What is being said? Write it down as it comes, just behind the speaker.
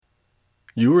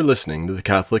You are listening to the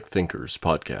Catholic Thinkers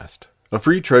Podcast, a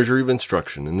free treasury of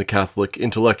instruction in the Catholic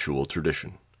intellectual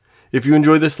tradition. If you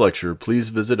enjoy this lecture, please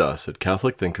visit us at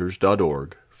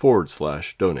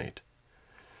catholicthinkers.org/donate.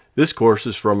 This course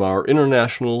is from our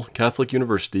International Catholic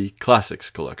University Classics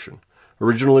Collection,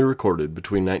 originally recorded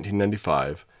between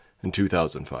 1995 and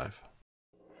 2005.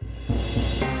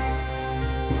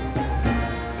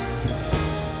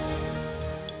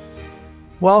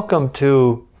 Welcome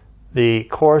to the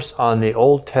course on the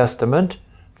Old Testament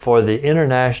for the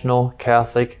International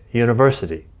Catholic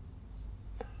University.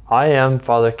 I am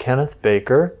Father Kenneth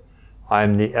Baker.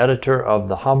 I'm the editor of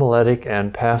the Homiletic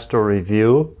and Pastoral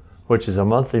Review, which is a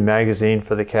monthly magazine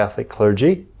for the Catholic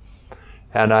clergy.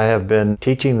 And I have been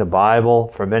teaching the Bible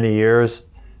for many years,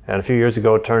 and a few years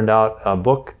ago turned out a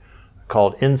book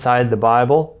called Inside the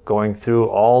Bible, going through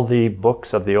all the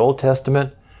books of the Old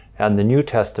Testament and the New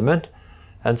Testament.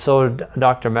 And so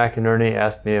Dr. McInerney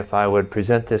asked me if I would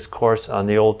present this course on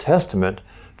the Old Testament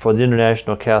for the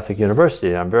International Catholic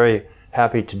University. I'm very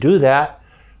happy to do that.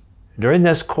 During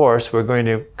this course, we're going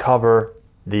to cover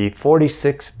the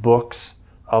 46 books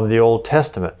of the Old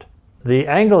Testament. The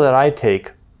angle that I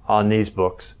take on these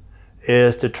books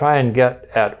is to try and get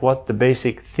at what the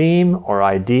basic theme or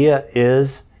idea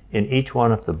is in each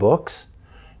one of the books,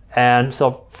 and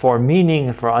so for meaning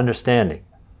and for understanding.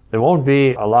 There won't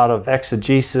be a lot of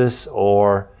exegesis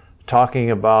or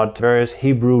talking about various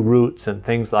Hebrew roots and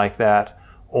things like that,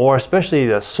 or especially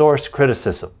the source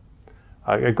criticism.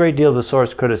 A great deal of the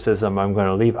source criticism I'm going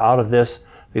to leave out of this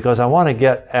because I want to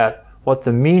get at what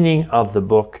the meaning of the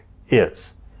book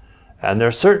is. And there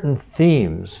are certain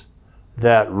themes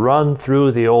that run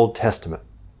through the Old Testament.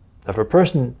 If a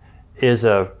person is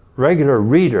a regular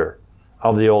reader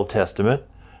of the Old Testament,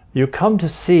 you come to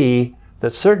see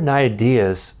that certain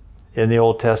ideas in the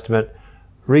Old Testament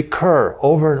recur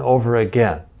over and over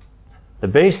again. The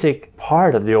basic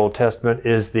part of the Old Testament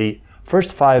is the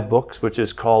first 5 books, which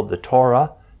is called the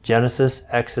Torah: Genesis,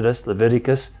 Exodus,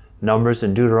 Leviticus, Numbers,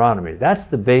 and Deuteronomy. That's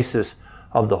the basis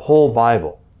of the whole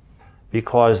Bible,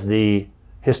 because the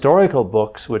historical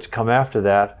books which come after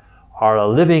that are a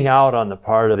living out on the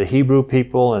part of the Hebrew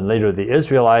people and later the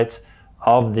Israelites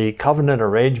of the covenant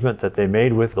arrangement that they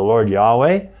made with the Lord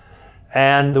Yahweh.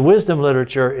 And the wisdom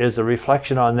literature is a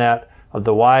reflection on that of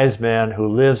the wise man who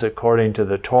lives according to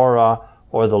the Torah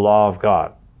or the law of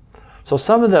God. So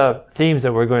some of the themes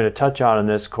that we're going to touch on in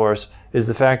this course is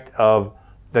the fact of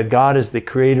that God is the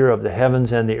creator of the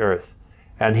heavens and the earth,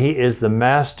 and He is the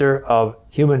master of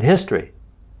human history.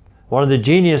 One of the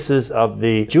geniuses of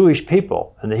the Jewish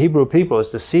people and the Hebrew people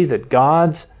is to see that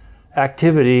God's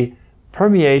activity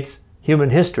permeates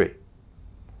human history.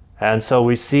 And so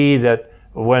we see that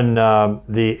when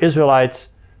the Israelites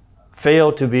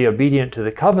fail to be obedient to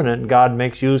the covenant, God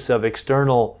makes use of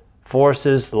external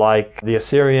forces like the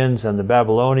Assyrians and the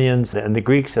Babylonians and the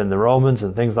Greeks and the Romans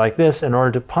and things like this in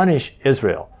order to punish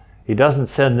Israel. He doesn't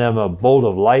send them a bolt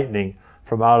of lightning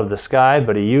from out of the sky,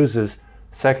 but He uses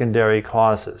secondary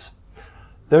causes.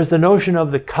 There's the notion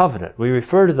of the covenant. We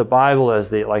refer to the Bible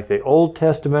as like the Old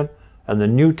Testament and the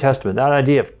New Testament. That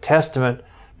idea of testament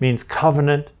means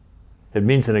covenant. It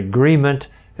means an agreement.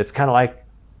 It's kind of like,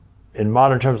 in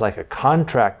modern terms, like a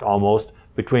contract almost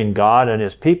between God and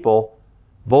His people.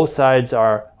 Both sides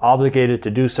are obligated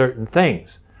to do certain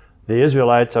things. The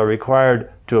Israelites are required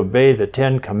to obey the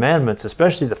 10 commandments,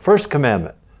 especially the first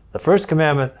commandment. The first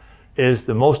commandment is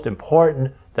the most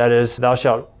important. That is, thou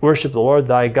shalt worship the Lord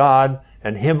thy God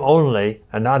and Him only,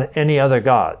 and not any other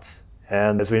gods.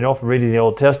 And as we know from reading the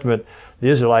Old Testament, the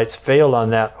Israelites failed on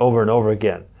that over and over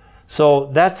again. So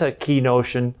that's a key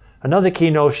notion. Another key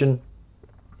notion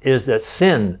is that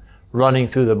sin running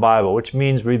through the Bible, which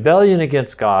means rebellion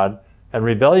against God and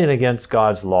rebellion against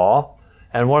God's law.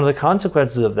 And one of the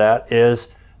consequences of that is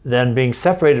then being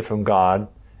separated from God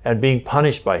and being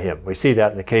punished by Him. We see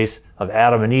that in the case of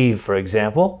Adam and Eve, for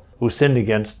example, who sinned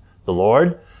against the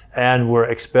Lord and were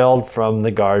expelled from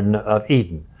the Garden of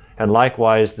Eden. And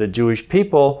likewise, the Jewish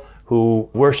people who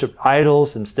worshiped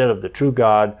idols instead of the true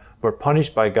God were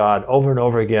punished by God over and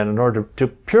over again in order to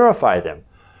purify them,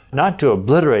 not to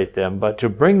obliterate them, but to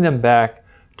bring them back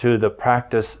to the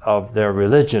practice of their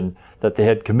religion that they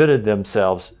had committed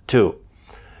themselves to.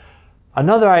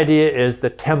 Another idea is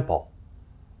the temple.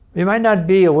 You might not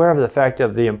be aware of the fact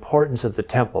of the importance of the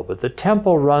temple, but the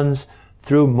temple runs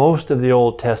through most of the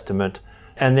Old Testament,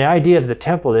 and the idea of the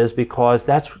temple is because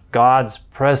that's God's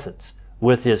presence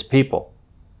with His people.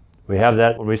 We have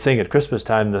that when we sing at Christmas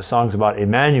time the songs about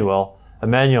Emmanuel.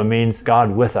 Emmanuel means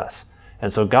God with us.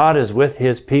 And so God is with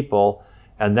His people,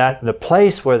 and that the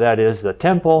place where that is, the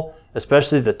temple,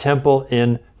 especially the temple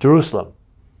in Jerusalem.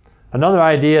 Another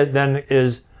idea then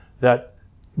is that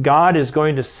God is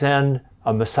going to send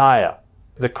a Messiah,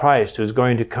 the Christ, who's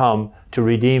going to come to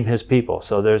redeem his people.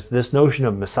 So there's this notion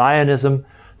of messianism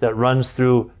that runs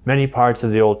through many parts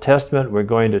of the Old Testament. We're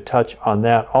going to touch on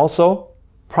that also.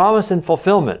 Promise and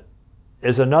fulfillment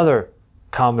is another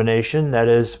combination. That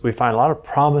is, we find a lot of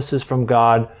promises from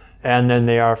God, and then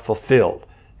they are fulfilled.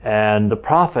 And the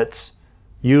prophets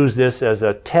use this as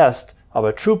a test of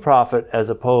a true prophet as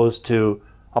opposed to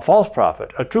a false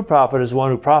prophet. A true prophet is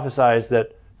one who prophesies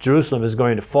that Jerusalem is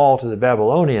going to fall to the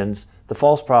Babylonians. The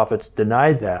false prophets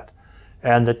denied that.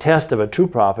 And the test of a true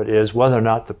prophet is whether or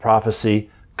not the prophecy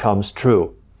comes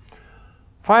true.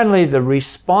 Finally, the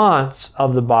response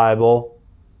of the Bible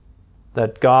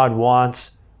that God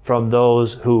wants from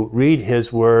those who read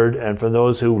his word and from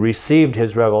those who received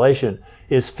his revelation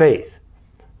is faith.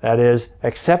 That is,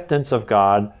 acceptance of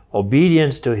God,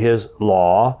 obedience to his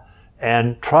law,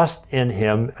 and trust in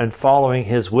him and following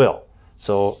his will.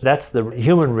 So that's the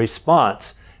human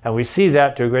response. And we see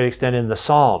that to a great extent in the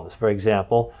Psalms, for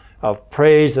example, of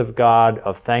praise of God,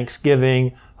 of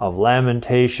thanksgiving, of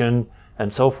lamentation,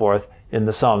 and so forth in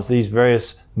the Psalms. These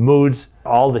various moods,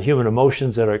 all the human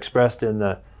emotions that are expressed in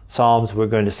the Psalms, we're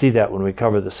going to see that when we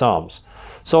cover the Psalms.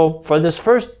 So for this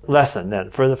first lesson then,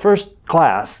 for the first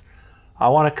class, I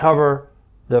want to cover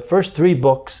the first 3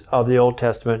 books of the Old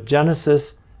Testament,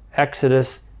 Genesis,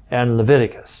 Exodus, and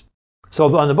Leviticus.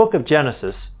 So on the book of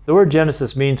Genesis, the word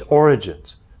Genesis means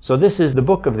origins. So this is the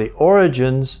book of the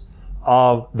origins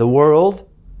of the world,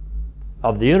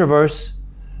 of the universe,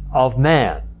 of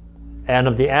man, and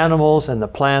of the animals and the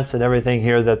plants and everything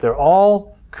here, that they're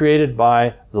all created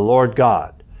by the Lord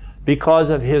God because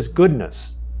of his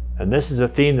goodness. And this is a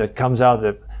theme that comes out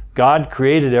that God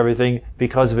created everything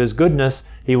because of his goodness.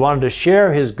 He wanted to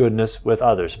share his goodness with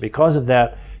others. Because of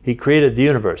that, he created the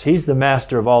universe. He's the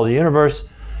master of all the universe.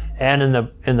 And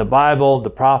in the Bible, the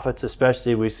prophets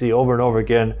especially, we see over and over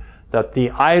again that the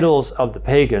idols of the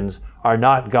pagans are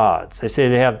not gods. They say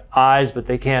they have eyes, but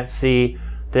they can't see.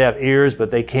 They have ears,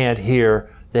 but they can't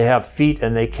hear. They have feet,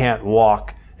 and they can't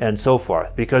walk, and so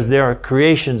forth, because they are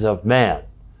creations of man.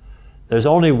 There's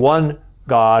only one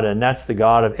God, and that's the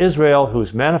God of Israel,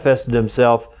 who's manifested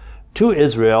himself to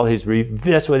Israel.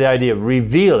 That's what the idea of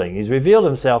revealing. He's revealed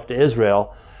himself to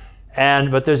Israel.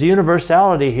 But there's a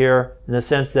universality here in the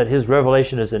sense that his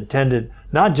revelation is intended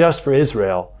not just for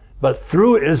Israel, but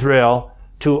through Israel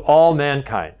to all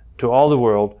mankind, to all the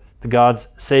world, the God's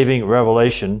saving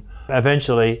revelation,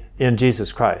 eventually in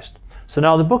Jesus Christ. So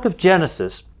now the book of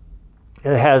Genesis,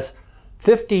 it has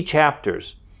 50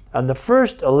 chapters, and the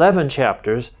first 11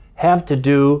 chapters have to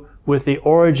do with the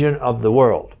origin of the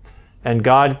world. And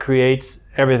God creates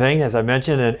everything, as I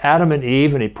mentioned, and Adam and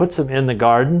Eve, and he puts them in the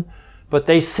garden, but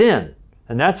they sin.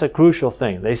 And that's a crucial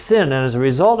thing. They sin, and as a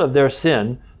result of their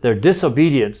sin, their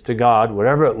disobedience to God,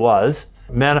 whatever it was,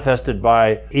 manifested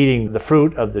by eating the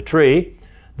fruit of the tree,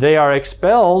 they are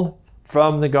expelled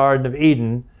from the Garden of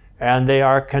Eden, and they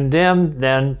are condemned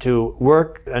then to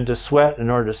work and to sweat in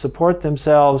order to support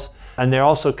themselves. And they're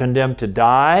also condemned to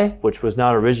die, which was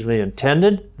not originally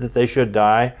intended that they should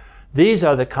die. These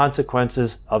are the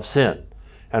consequences of sin.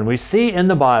 And we see in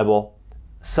the Bible,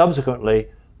 subsequently,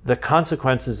 the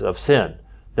consequences of sin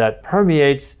that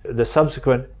permeates the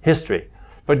subsequent history.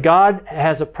 But God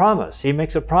has a promise. He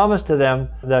makes a promise to them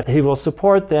that he will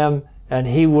support them and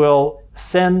he will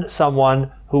send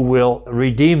someone who will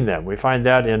redeem them. We find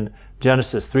that in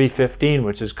Genesis 3:15,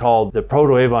 which is called the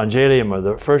Proto-Evangelium, or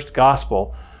the first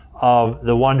gospel of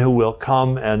the one who will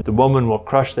come, and the woman will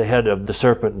crush the head of the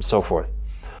serpent, and so forth.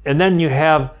 And then you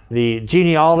have the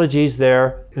genealogies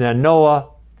there, and then Noah,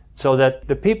 so that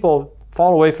the people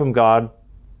fall away from God,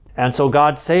 and so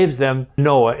God saves them,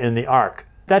 Noah, in the ark.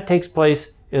 That takes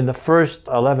place in the first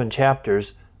 11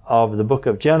 chapters of the book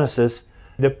of Genesis.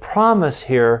 The promise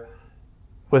here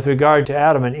with regard to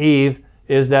Adam and Eve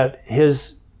is that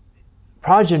his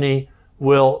progeny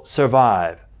will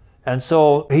survive. And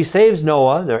so he saves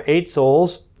Noah. There are 8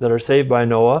 souls that are saved by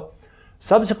Noah.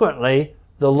 Subsequently,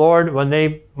 the Lord, when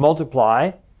they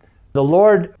multiply, the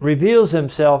Lord reveals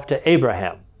himself to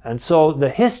Abraham. And so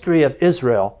the history of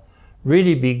Israel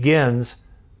really begins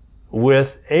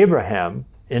with Abraham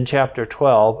in chapter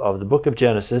 12 of the book of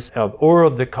Genesis, of Ur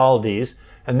of the Chaldees.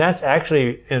 And that's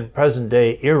actually in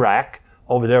present-day Iraq,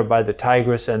 over there by the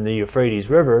Tigris and the Euphrates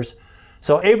rivers.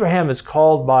 So Abraham is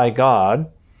called by God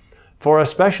for a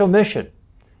special mission.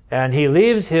 And he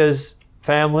leaves his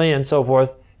family and so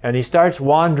forth, and he starts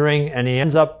wandering, and he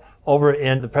ends up over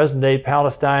in the present-day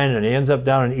Palestine, and he ends up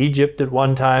down in Egypt at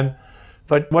one time.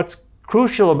 But what's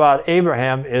crucial about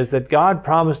Abraham is that God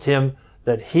promised him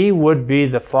that he would be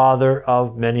the father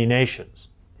of many nations.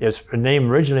 His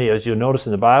name originally, as you notice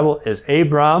in the Bible, is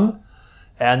Abram,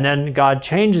 and then God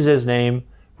changes his name,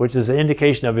 which is an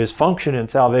indication of his function in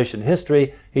salvation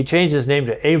history. He changed his name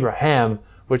to Abraham,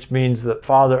 which means the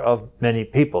father of many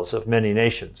peoples, of many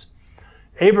nations.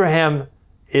 Abraham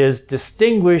is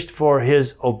distinguished for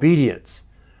his obedience.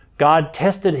 God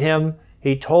tested him.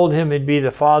 He told him he'd be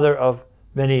the father of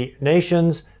many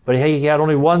nations, but he had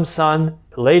only one son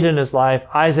late in his life,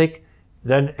 Isaac.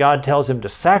 Then God tells him to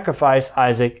sacrifice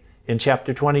Isaac in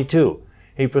chapter 22.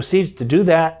 He proceeds to do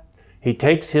that. He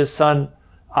takes his son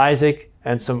Isaac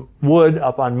and some wood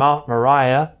up on Mount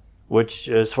Moriah, which,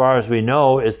 as far as we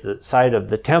know, is the site of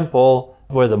the temple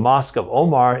where the Mosque of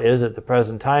Omar is at the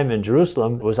present time in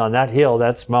Jerusalem. It was on that hill,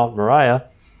 that's Mount Moriah.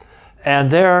 And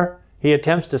there he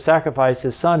attempts to sacrifice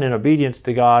his son in obedience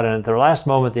to God, and at the last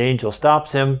moment the angel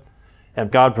stops him,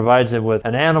 and God provides him with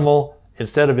an animal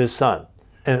instead of his son.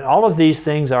 And all of these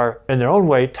things are, in their own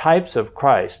way, types of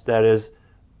Christ. That is,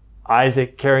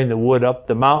 Isaac carrying the wood up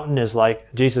the mountain is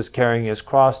like Jesus carrying his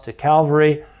cross to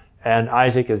Calvary, and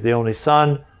Isaac is the only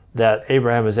son that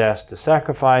Abraham is asked to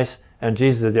sacrifice, and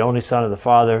Jesus is the only son of the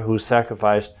Father who's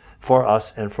sacrificed for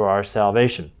us and for our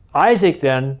salvation. Isaac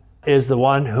then is the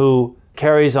one who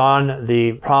carries on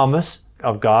the promise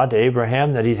of God to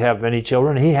Abraham that he'd have many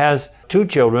children. He has two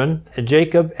children,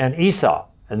 Jacob and Esau.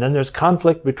 And then there's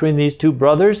conflict between these two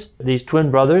brothers, these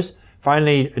twin brothers.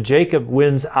 Finally, Jacob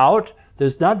wins out.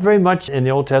 There's not very much in the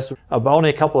Old Testament, only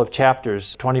a couple of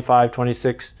chapters, 25,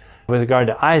 26, with regard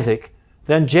to Isaac.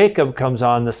 Then Jacob comes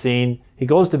on the scene. He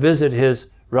goes to visit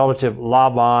his relative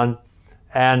Laban,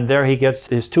 and there he gets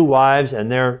his two wives and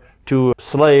their two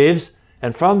slaves.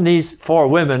 And from these 4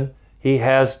 women, he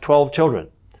has 12 children.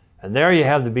 And there you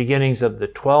have the beginnings of the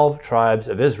 12 tribes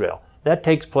of Israel. That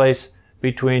takes place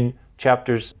between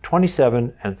chapters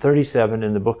 27 and 37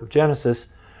 in the book of Genesis.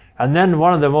 And then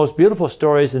one of the most beautiful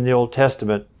stories in the Old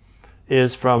Testament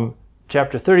is from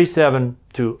chapter 37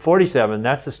 to 47.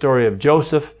 That's the story of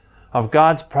Joseph, of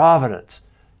God's providence.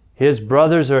 His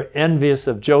brothers are envious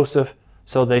of Joseph,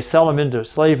 so they sell him into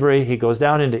slavery. He goes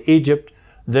down into Egypt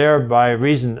there by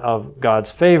reason of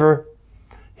God's favor.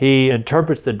 He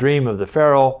interprets the dream of the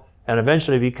Pharaoh and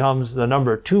eventually becomes the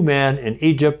number 2 man in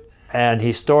Egypt, and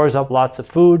he stores up lots of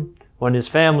food. When his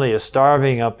family is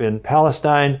starving up in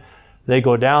Palestine, they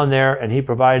go down there and he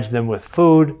provides them with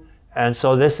food. And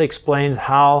so this explains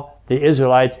how the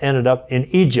Israelites ended up in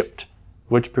Egypt,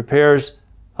 which prepares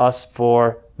us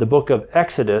for the book of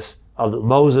Exodus of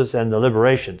Moses and the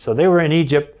liberation. So they were in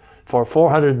Egypt for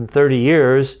 430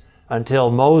 years until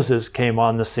Moses came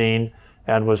on the scene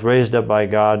and was raised up by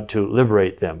God to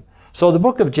liberate them. So the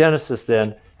book of Genesis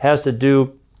then has to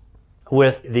do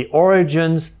with the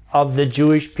origins of the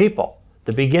Jewish people.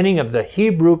 The beginning of the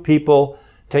Hebrew people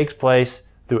takes place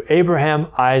through Abraham,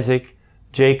 Isaac,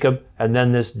 Jacob, and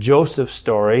then this Joseph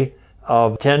story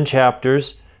of 10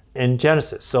 chapters in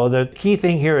Genesis. So the key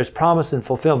thing here is promise and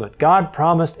fulfillment. God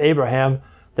promised Abraham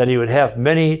that he would have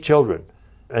many children,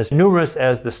 as numerous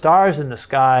as the stars in the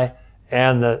sky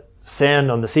and the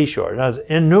sand on the seashore. There's an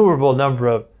innumerable number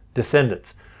of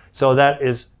descendants. So that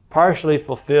is partially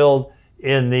fulfilled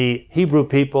in the Hebrew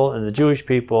people and the Jewish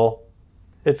people.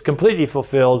 It's completely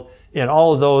fulfilled in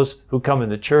all of those who come in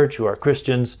the church, who are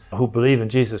Christians, who believe in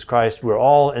Jesus Christ. We're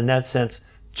all, in that sense,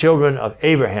 children of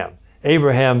Abraham.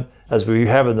 Abraham, as we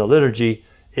have in the liturgy,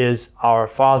 is our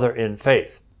father in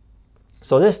faith.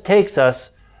 So this takes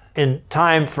us in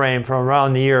time frame from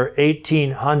around the year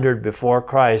 1800 before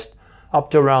Christ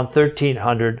up to around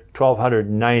 1300,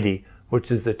 1290,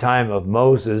 which is the time of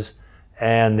Moses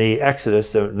and the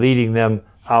Exodus, leading them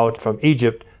out from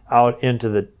Egypt out into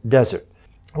the desert.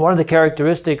 One of the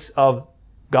characteristics of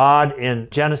God in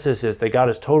Genesis is that God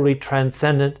is totally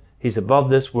transcendent. He's above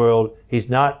this world. He's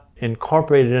not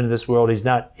incorporated into this world. He's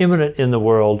not immanent in the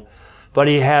world, but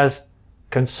he has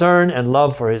concern and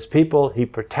love for his people. He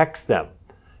protects them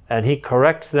and he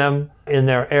corrects them in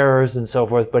their errors and so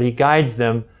forth, but he guides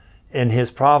them in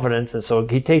his providence. And so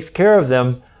he takes care of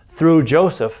them through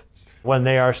Joseph when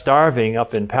they are starving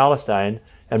up in Palestine.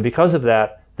 And because of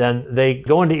that, then they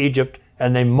go into Egypt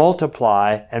and they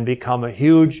multiply and become a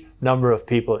huge number of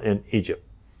people in Egypt.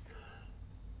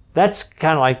 That's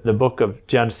kind of like the book of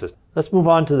Genesis. Let's move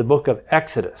on to the book of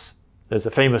Exodus. There's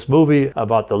a famous movie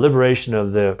about the liberation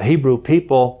of the Hebrew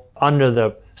people under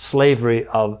the slavery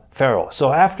of Pharaoh.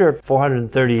 So after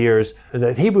 430 years,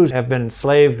 the Hebrews have been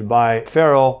enslaved by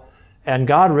Pharaoh, and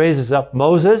God raises up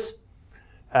Moses,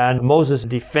 and Moses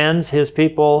defends his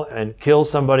people and kills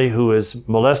somebody who is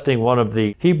molesting one of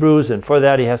the Hebrews, and for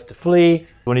that he has to flee.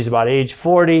 When he's about age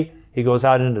 40, he goes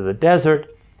out into the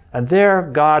desert, And there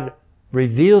God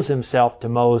reveals himself to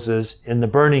Moses in the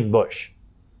burning bush.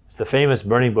 It's the famous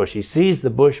burning bush. He sees the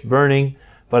bush burning,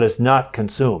 but it's not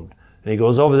consumed. And he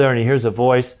goes over there and he hears a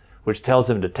voice which tells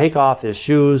him to take off his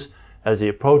shoes as he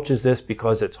approaches this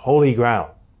because it's holy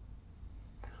ground.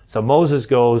 So Moses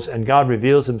goes and God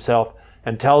reveals himself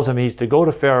and tells him he's to go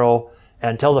to Pharaoh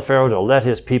and tell the Pharaoh to let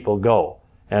his people go.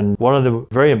 And one of the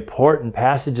very important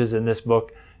passages in this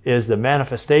book is the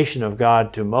manifestation of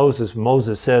God to Moses.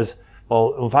 Moses says,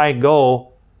 well, if I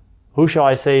go, who shall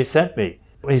I say sent me?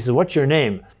 He says, what's your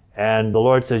name? And the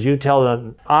Lord says, you tell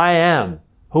them, I am,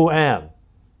 who am,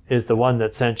 is the one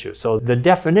that sent you. So the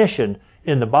definition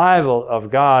in the Bible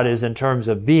of God is in terms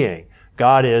of being.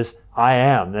 God is, I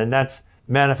am. And that's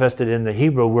manifested in the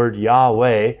Hebrew word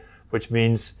Yahweh, which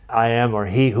means I am or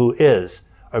he who is,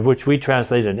 of which we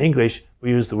translate in English, we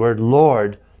use the word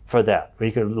Lord for that.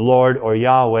 We could Lord or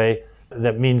Yahweh,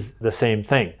 that means the same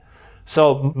thing.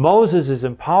 So Moses is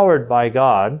empowered by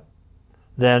God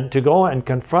then to go and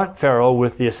confront Pharaoh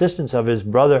with the assistance of his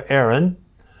brother Aaron,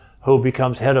 who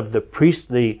becomes head of the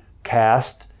priestly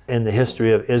caste in the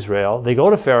history of Israel. They go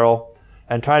to Pharaoh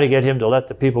and try to get him to let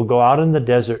the people go out in the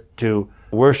desert to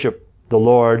worship the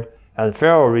Lord. And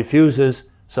Pharaoh refuses,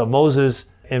 so Moses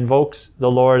invokes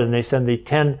the Lord and they send the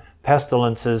 10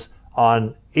 pestilences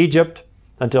on Egypt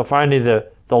until finally the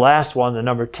last one, the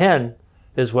number 10,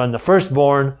 is when the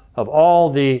firstborn of all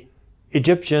the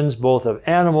Egyptians, both of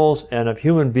animals and of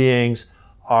human beings,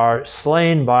 are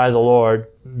slain by the Lord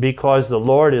because the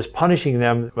Lord is punishing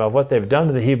them for what they've done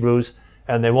to the Hebrews,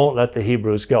 and they won't let the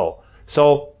Hebrews go.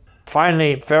 So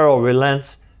finally Pharaoh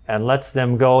relents and lets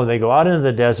them go. They go out into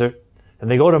the desert and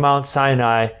they go to Mount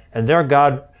Sinai, and there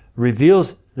God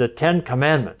reveals the 10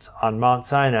 commandments on Mount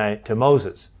Sinai to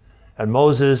Moses. And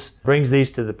Moses brings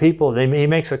these to the people. He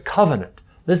makes a covenant.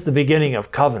 This is the beginning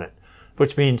of covenant,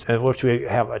 which means which we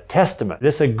have a testament,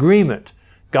 this agreement.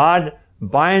 God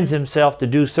binds himself to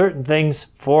do certain things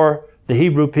for the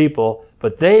Hebrew people,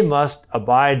 but they must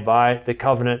abide by the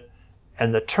covenant.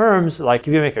 And the terms, like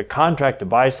if you make a contract to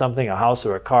buy something, a house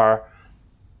or a car,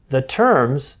 the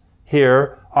terms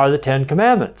here are the 10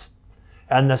 commandments.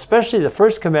 And especially the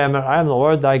first commandment, I am the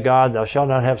Lord thy God, thou shalt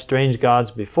not have strange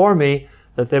gods before me,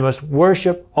 that they must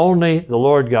worship only the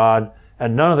Lord God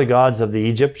and none of the gods of the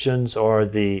Egyptians or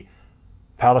the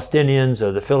Palestinians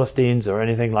or the Philistines or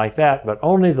anything like that, but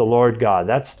only the Lord God.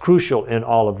 That's crucial in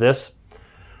all of this.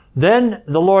 Then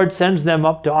the Lord sends them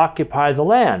up to occupy the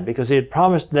land because he had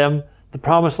promised them the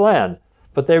promised land.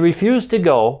 But they refuse to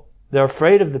go. They're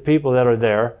afraid of the people that are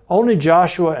there. Only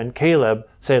Joshua and Caleb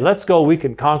say, let's go, we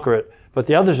can conquer it. But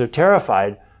the others are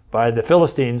terrified by the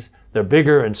Philistines. They're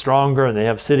bigger and stronger and they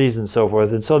have cities and so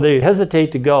forth. And so they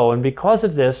hesitate to go. And because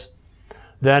of this,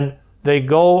 then they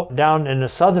go down in the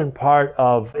southern part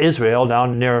of Israel,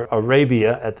 down near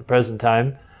Arabia at the present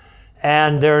time.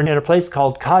 And they're in a place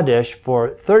called Kadesh for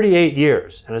 38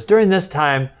 years. And it's during this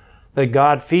time that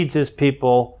God feeds his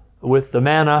people with the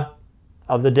manna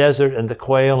of the desert and the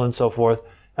quail and so forth.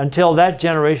 Until that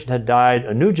generation had died,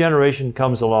 a new generation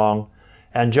comes along,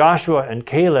 and Joshua and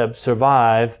Caleb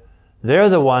survive. They're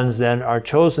the ones then are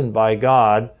chosen by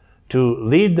God to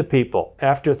lead the people.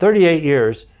 After 38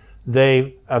 years,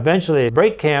 they eventually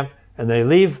break camp and they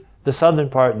leave the southern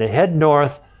part and they head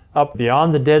north up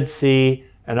beyond the Dead Sea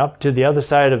and up to the other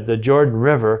side of the Jordan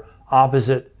River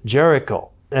opposite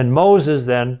Jericho. And Moses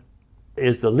then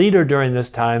is the leader during this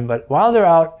time, but while they're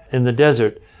out in the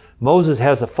desert, Moses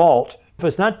has a fault.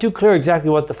 It's not too clear exactly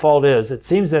what the fault is. It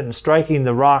seems that in striking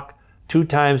the rock 2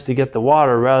 times to get the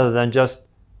water rather than just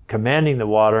commanding the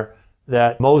water,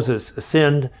 that Moses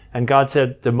sinned, and God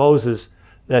said to Moses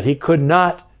that he could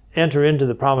not enter into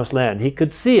the promised land. He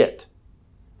could see it.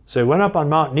 So he went up on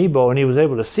Mount Nebo and he was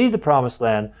able to see the promised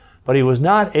land, but he was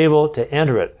not able to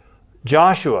enter it.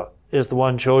 Joshua is the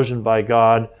one chosen by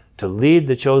God to lead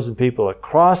the chosen people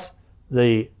across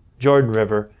the Jordan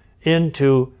River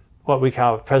into what we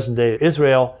call present-day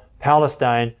Israel,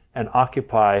 Palestine, and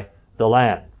occupy the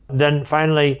land. Then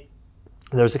finally,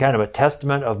 there's a kind of a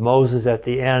testament of Moses at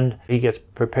the end. He gets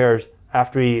prepared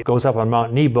after he goes up on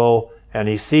Mount Nebo and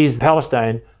he sees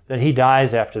Palestine. Then he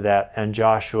dies after that, and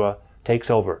Joshua takes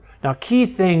over. Now, key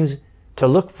things to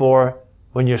look for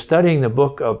when you're studying the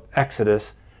book of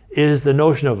Exodus is the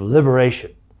notion of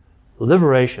liberation.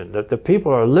 Liberation, that the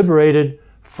people are liberated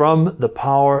from the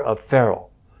power of Pharaoh,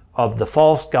 of the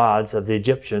false gods of the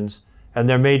Egyptians, and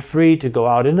they're made free to go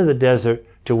out into the desert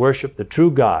to worship the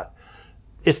true God.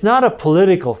 It's not a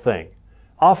political thing.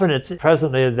 Often it's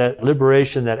presently that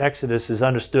liberation, that Exodus is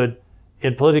understood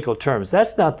in political terms.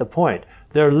 That's not the point.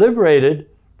 They're liberated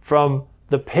from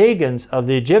the pagans of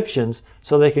the Egyptians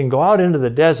so they can go out into the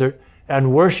desert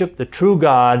and worship the true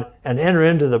God and enter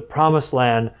into the promised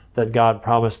land that God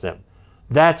promised them.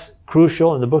 That's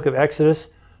crucial in the book of Exodus.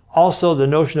 Also, the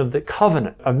notion of the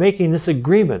covenant, of making this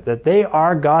agreement that they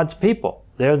are God's people.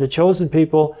 They're the chosen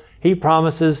people. He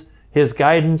promises His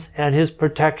guidance and His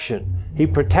protection. He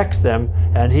protects them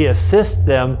and He assists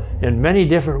them in many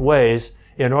different ways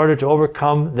in order to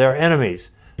overcome their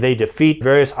enemies. They defeat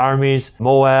various armies,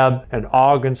 Moab and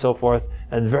Og and so forth,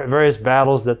 and various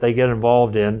battles that they get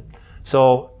involved in.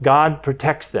 So God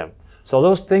protects them. So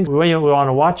those things we want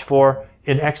to watch for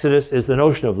in Exodus is the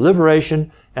notion of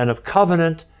liberation and of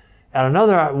covenant. And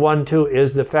another one too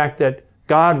is the fact that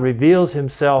God reveals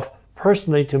Himself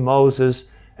personally to Moses,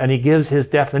 and He gives His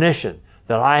definition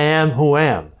that I am who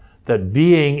am, that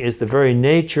being is the very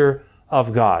nature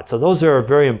of God. So those are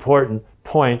very important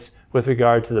points with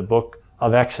regard to the book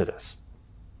of Exodus.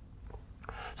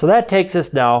 So that takes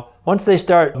us now, once they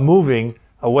start moving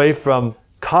away from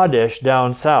Kadesh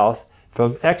down south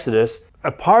from Exodus,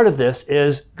 a part of this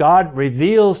is God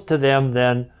reveals to them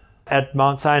then at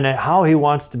Mount Sinai how He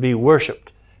wants to be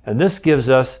worshiped. And this gives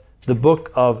us the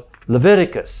book of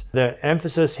Leviticus, the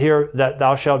emphasis here that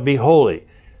thou shalt be holy.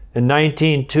 In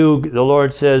 19:2, the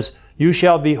Lord says, you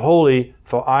shall be holy,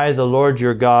 for I, the Lord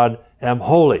your God, am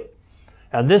holy.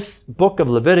 And this book of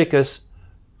Leviticus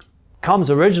comes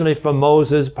originally from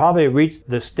Moses, probably reached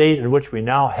the state in which we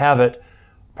now have it,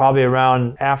 probably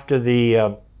around after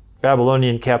the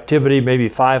Babylonian captivity, maybe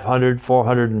 500,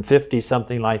 450,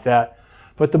 something like that.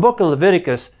 But the book of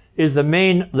Leviticus is the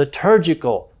main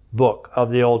liturgical book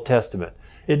of the Old Testament.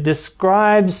 It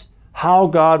describes how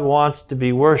God wants to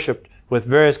be worshiped with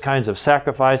various kinds of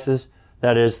sacrifices,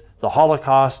 that is, the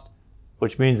Holocaust,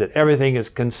 which means that everything is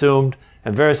consumed,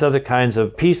 and various other kinds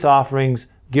of peace offerings,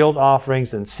 guilt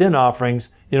offerings, and sin offerings.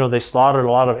 They slaughtered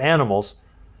a lot of animals.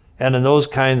 And in those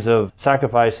kinds of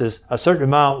sacrifices, a certain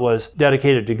amount was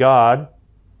dedicated to God.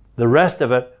 The rest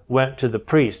of it went to the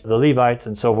priests, the Levites,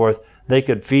 and so forth. They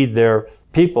could feed their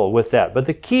people with that. But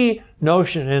the key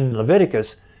notion in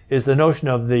Leviticus is the notion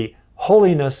of the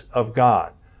holiness of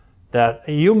God, that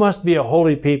you must be a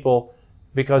holy people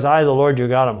because I, the Lord your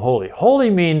God, am holy. Holy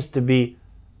means to be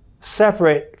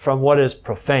separate from what is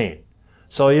profane.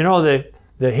 So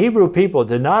the Hebrew people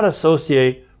did not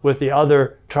associate with the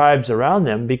other tribes around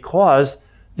them because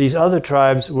these other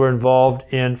tribes were involved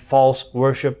in false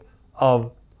worship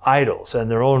of idols and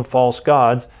their own false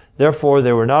gods. Therefore,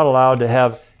 they were not allowed to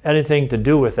have anything to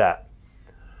do with that.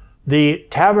 The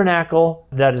tabernacle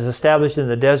that is established in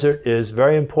the desert is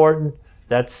very important.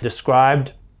 That's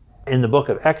described in the book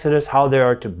of Exodus, how they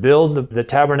are to build the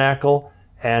tabernacle,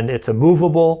 and it's a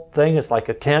movable thing. It's like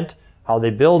a tent, how they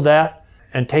build that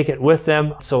and take it with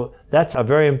them. So that's a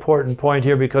very important point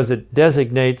here because it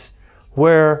designates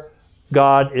where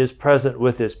God is present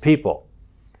with His people.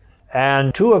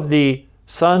 And two of the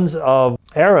sons of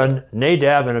Aaron,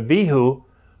 Nadab and Abihu,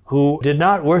 who did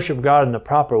not worship God in the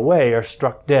proper way, are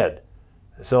struck dead.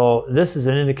 So this is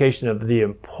an indication of the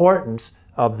importance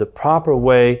of the proper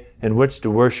way in which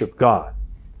to worship God.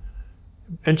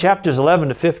 In chapters 11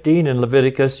 to 15 in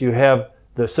Leviticus, you have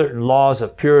the certain laws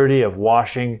of purity, of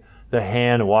washing the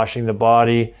hand, washing the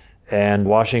body, and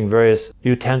washing various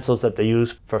utensils that they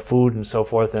use for food and so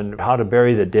forth, and how to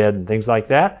bury the dead and things like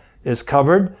that is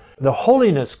covered. The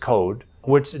holiness code,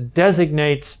 which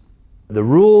designates the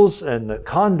rules and the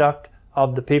conduct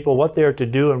of the people, what they are to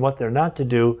do and what they're not to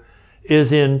do,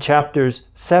 is in chapters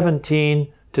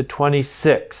 17 to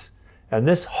 26. And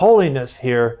this holiness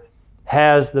here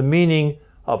has the meaning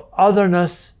of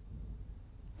otherness,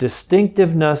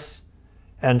 distinctiveness,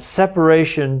 and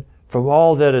separation from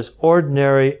all that is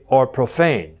ordinary or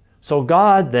profane. So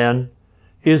God then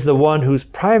is the one who's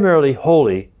primarily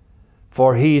holy,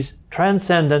 for He's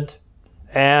transcendent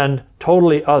and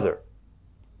totally other.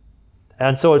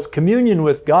 And so it's communion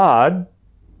with God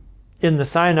in the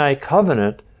Sinai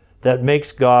covenant that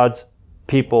makes God's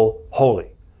people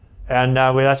holy. And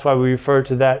that's why we refer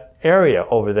to that area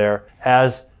over there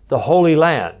as the Holy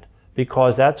Land,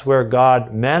 because that's where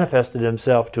God manifested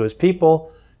Himself to His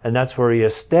people, and that's where He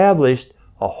established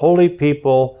a holy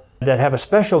people that have a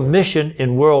special mission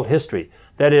in world history.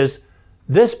 That is,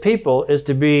 this people is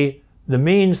to be the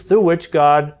means through which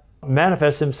God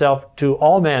manifests Himself to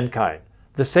all mankind.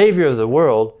 The Savior of the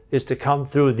world is to come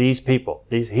through these people,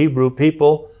 these Hebrew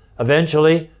people.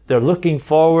 Eventually, they're looking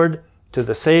forward to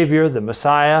the Savior, the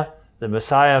Messiah. The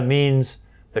Messiah means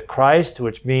the Christ,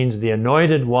 which means the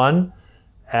Anointed One,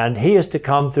 and He is to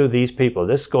come through these people.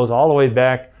 This goes all the way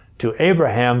back to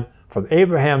Abraham. From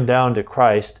Abraham down to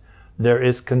Christ, there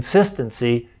is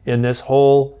consistency in this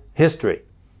whole history.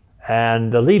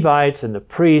 And the Levites and the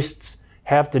priests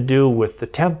have to do with the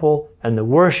temple and the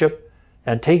worship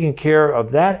and taking care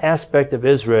of that aspect of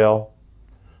Israel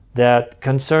that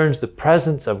concerns the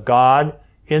presence of God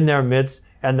in their midst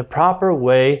and the proper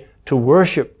way to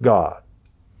worship God.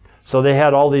 So they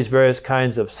had all these various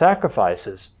kinds of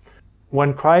sacrifices.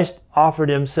 When Christ offered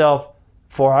himself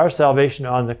for our salvation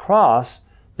on the cross,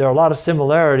 there are a lot of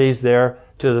similarities there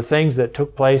to the things that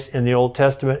took place in the Old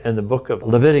Testament and the book of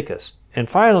Leviticus. And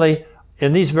finally,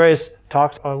 in these various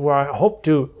talks where I hope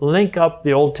to link up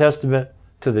the Old Testament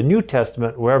to the New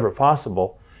Testament wherever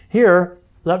possible, here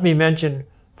let me mention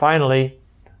finally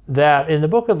that in the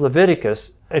book of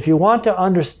Leviticus, if you want to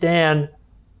understand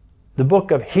the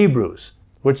book of Hebrews,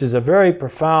 which is a very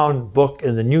profound book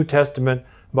in the New Testament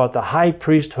about the high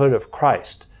priesthood of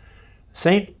Christ,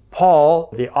 St. Paul,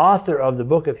 the author of the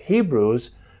book of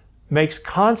Hebrews, makes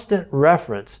constant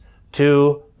reference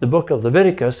to the book of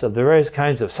Leviticus, of the various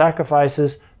kinds of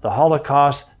sacrifices, the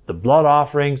Holocaust, the blood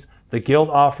offerings, the guilt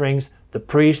offerings, the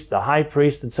priest, the high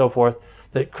priest, and so forth,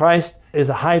 that Christ is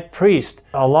a high priest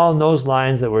along those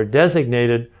lines that were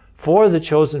designated for the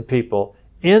chosen people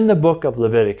in the book of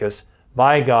Leviticus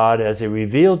by God as he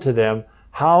revealed to them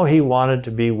how he wanted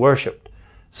to be worshiped.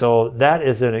 So that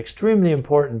is an extremely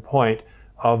important point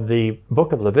of the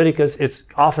book of Leviticus. It's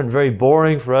often very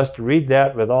boring for us to read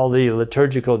that with all the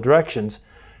liturgical directions.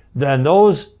 Then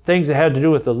those things that had to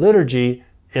do with the liturgy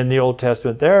in the Old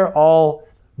Testament, they're all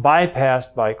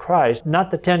bypassed by Christ, not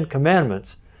the Ten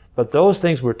Commandments, but those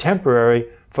things were temporary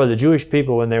for the Jewish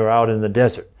people when they were out in the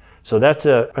desert. So that's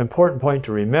an important point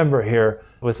to remember here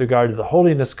with regard to the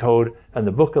Holiness Code and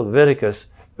the book of Leviticus,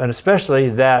 and especially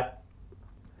that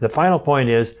the final point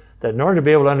is that in order to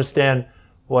be able to understand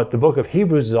what the book of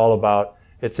Hebrews is all about,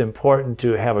 it's important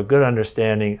to have a good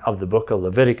understanding of the book of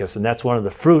Leviticus, and that's one of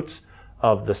the fruits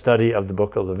of the study of the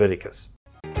book of Leviticus.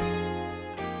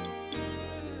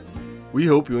 We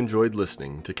hope you enjoyed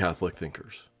listening to Catholic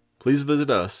Thinkers. Please visit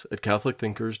us at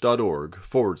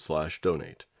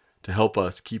catholicthinkers.org/donate to help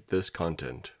us keep this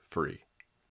content free.